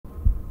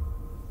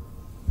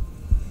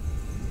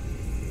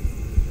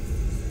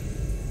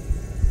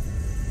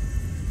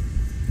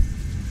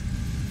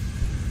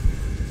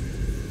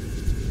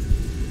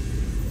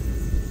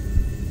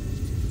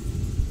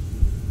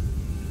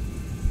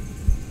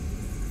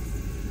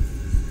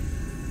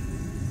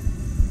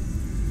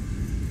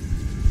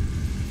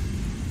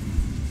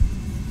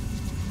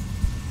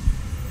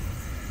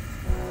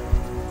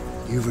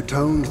You've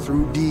atoned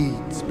through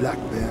deeds, Black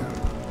Bear.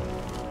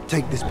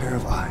 Take this pair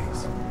of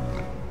eyes.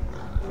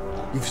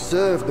 You've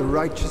served the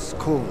righteous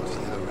cause,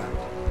 Yellow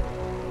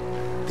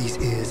Rat. These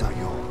ears are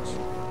yours.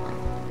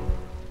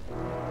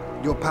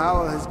 Your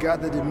power has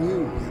gathered in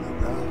you,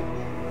 Yellow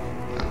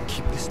Rat.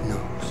 Keep this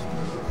nose.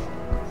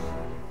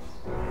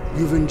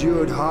 You've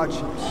endured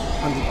hardships,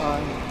 Hunted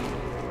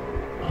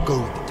Eye.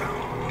 Go with the town.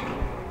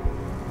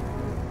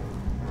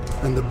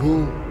 And the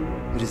bull,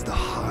 it is the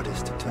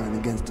hardest to turn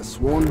against a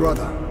sworn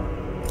brother.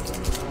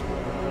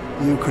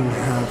 You can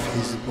have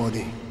his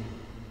body.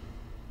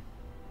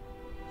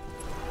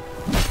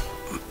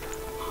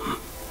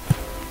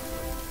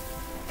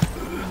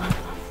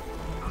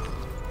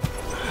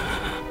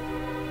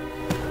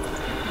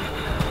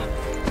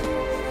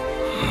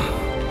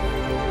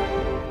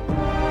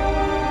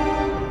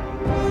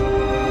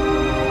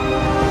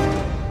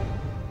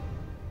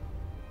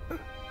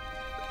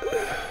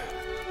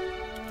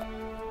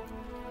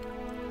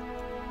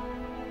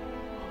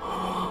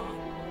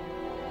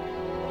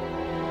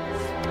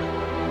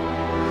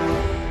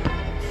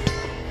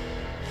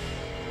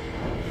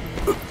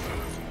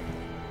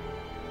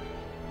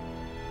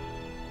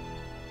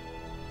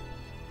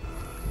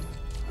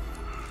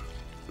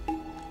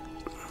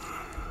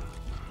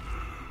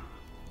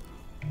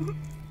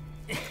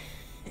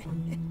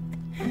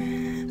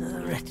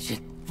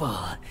 Wretched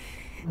bull,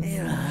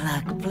 your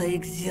luck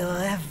plagues your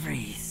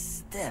every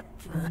step.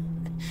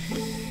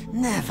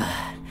 Never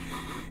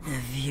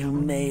have you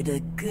made a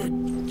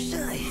good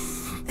choice.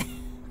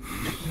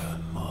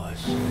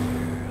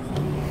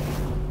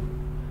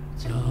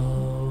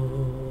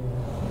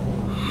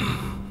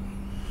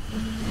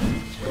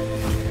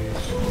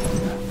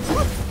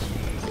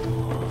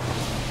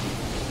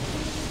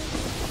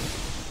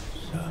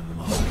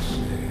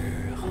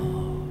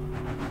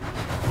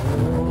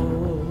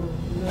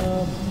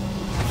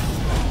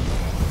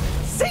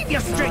 Save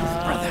your strength,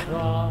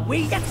 brother!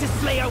 We're yet to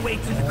slay our way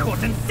to the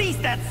court and seize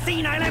that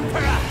senile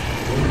emperor!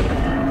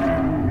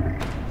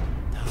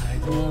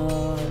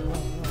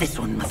 This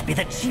one must be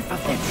the chief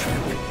of their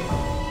troop.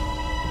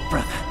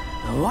 Brother,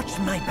 watch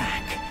my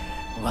back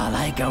while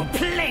I go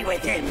play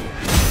with him!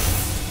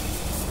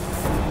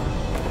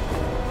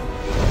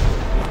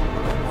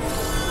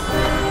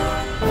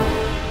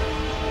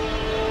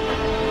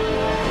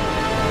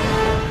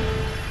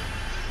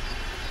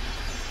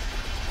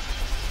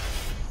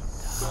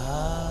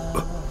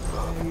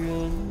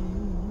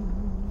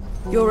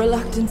 Your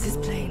reluctance is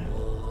plain,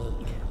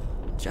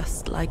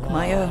 just like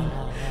my own.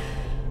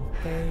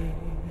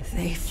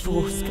 They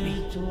forced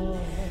me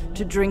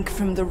to drink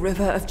from the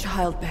river of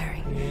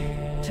childbearing,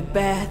 to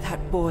bear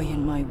that boy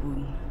in my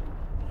womb.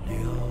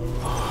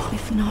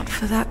 If not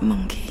for that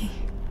monkey,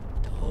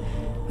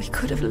 we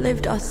could have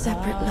lived our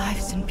separate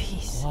lives in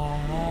peace.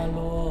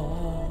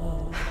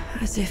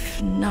 As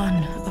if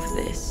none of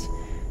this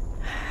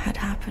had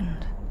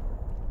happened.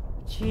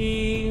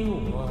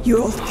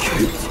 You're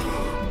cute.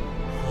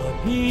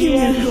 You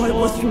knew who I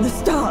was from the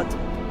start.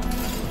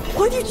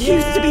 Why do you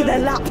choose to be their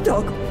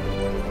lapdog?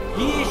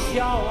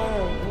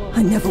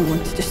 I never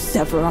wanted to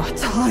sever our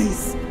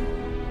ties.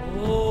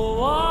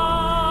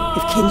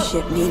 If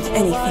kinship means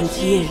anything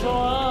to you,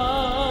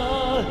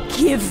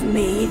 give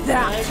me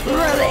that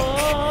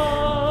relic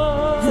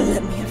and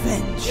let me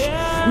avenge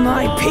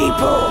my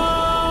people.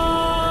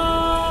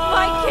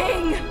 My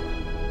king!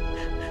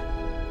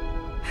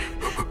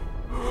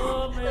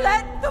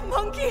 Let the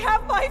monkey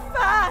have my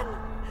fan!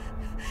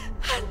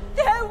 And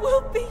there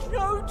will be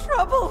no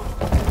trouble.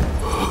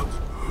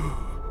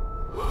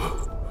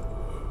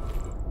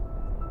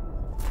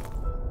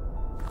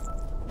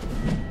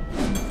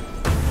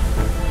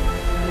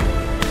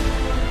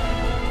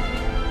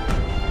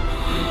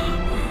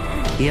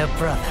 Your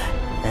brother,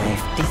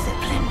 I've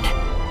disciplined.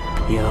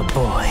 Your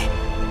boy,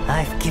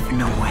 I've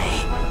given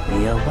away.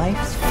 Your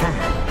wife's fan.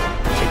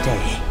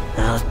 Today,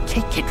 I'll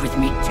take it with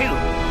me too.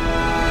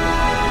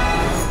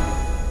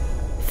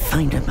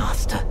 Find a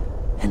master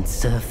and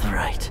serve the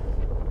right.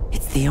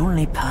 It's the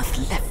only path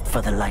left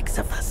for the likes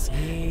of us.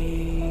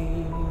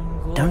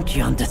 Don't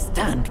you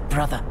understand,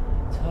 brother?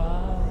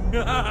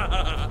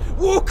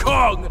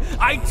 Wukong!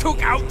 I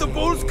took out the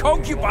bull's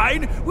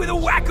concubine with a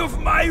whack of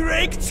my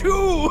rake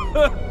too!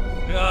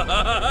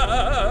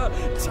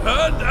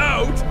 Turned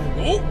out,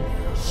 oh,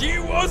 she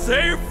was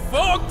a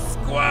fox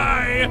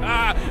squire!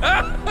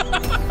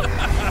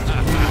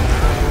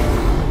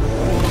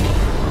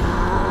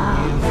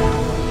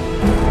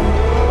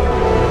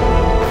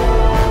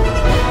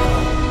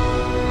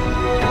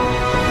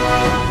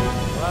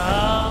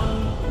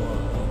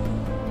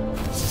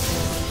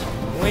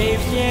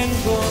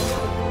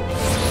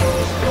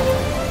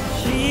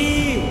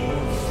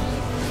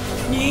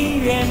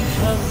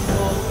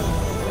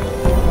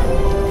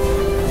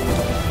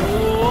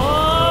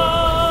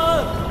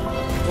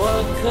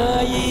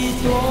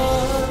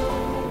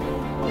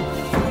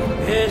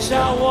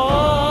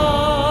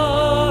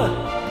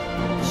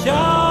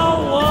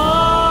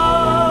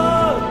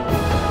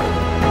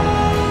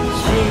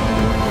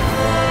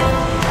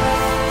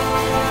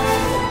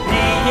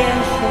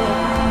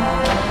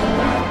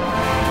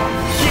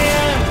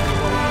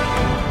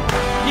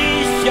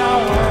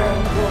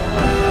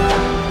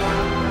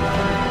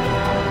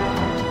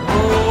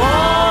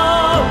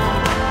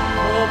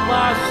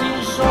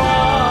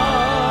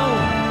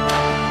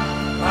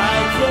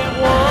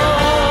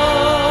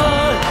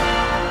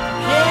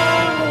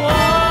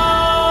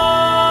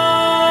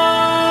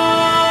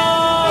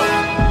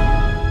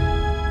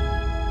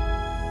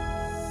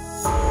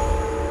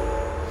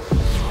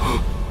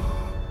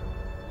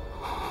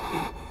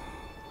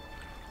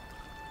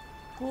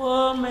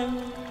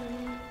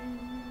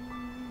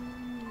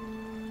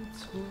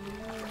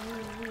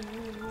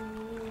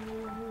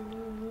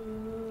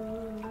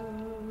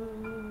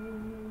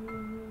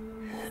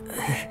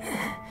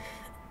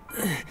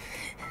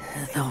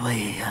 The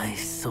way I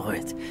saw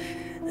it,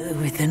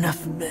 with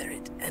enough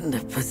merit and a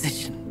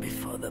position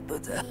before the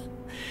Buddha,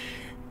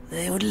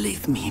 they would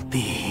leave me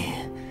be,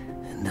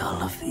 and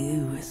all of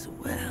you as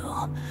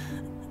well.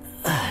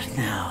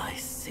 Now I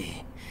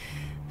see,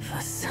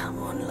 for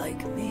someone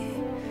like me,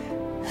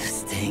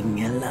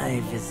 staying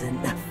alive is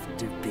enough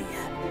to be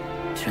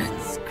a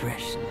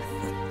transgression.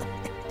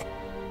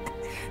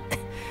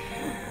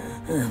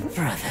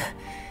 Brother,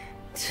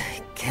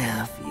 take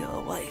care of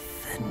your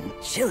wife and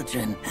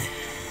children,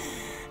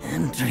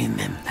 and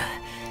remember,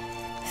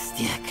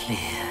 steer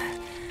clear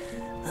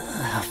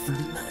of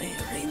my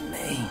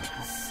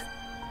remains.